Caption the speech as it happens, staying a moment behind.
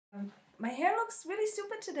My hair looks really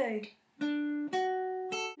stupid today.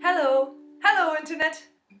 Hello. Hello, internet.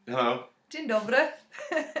 Hello. Dzień dobry.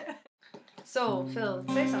 So, Phil,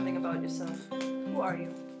 say something about yourself. Who are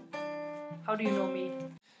you? How do you know me?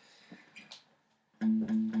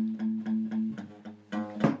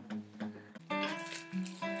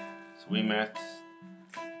 So we met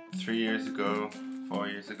 3 years ago, 4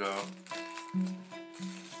 years ago,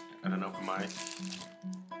 at an open mic,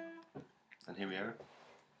 and here we are.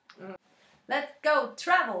 Let's go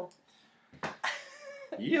travel.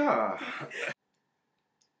 Yeah.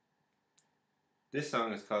 This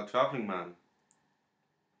song is called Traveling Man.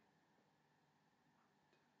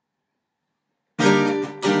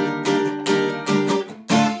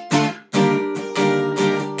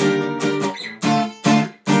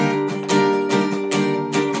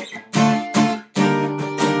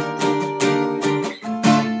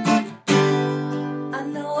 I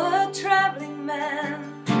know a traveling man.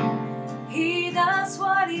 He does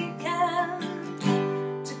what he can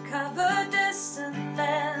to cover distant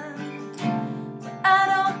land, but I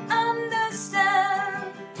don't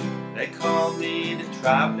understand. They call me the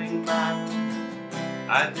traveling man.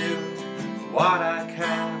 I do what I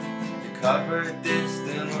can to cover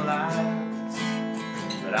distant lands,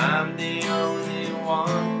 but I'm the only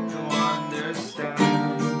one who understands.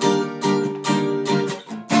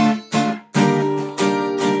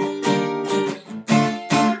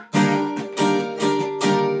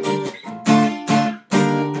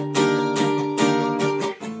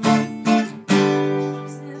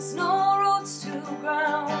 There's no roads to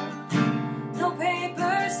ground, no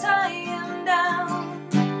papers tie him down.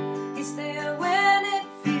 He's there when it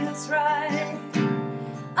feels right.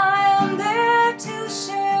 I am there to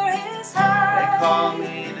share his high. They call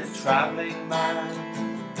me the traveling man.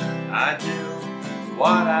 I do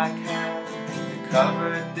what I can to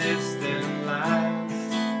cover distant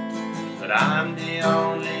lands, but I'm the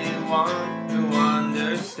only one who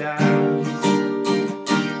understands.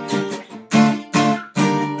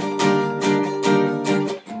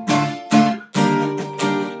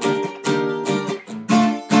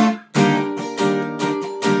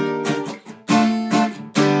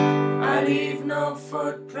 I leave no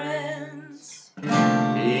footprints,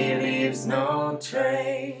 he leaves no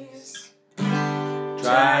trace.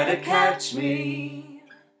 Try to catch me,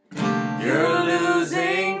 you're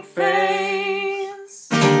losing face.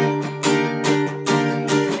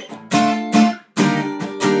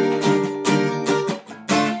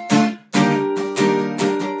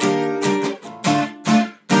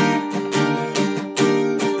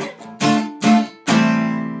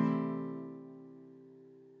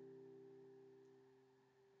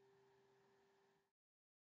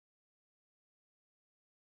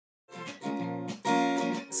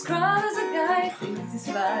 Scrub is a guy who thinks he's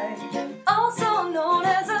fly, also known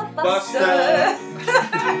as a buster. Buster.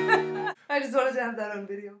 I just wanted to have that on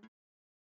video.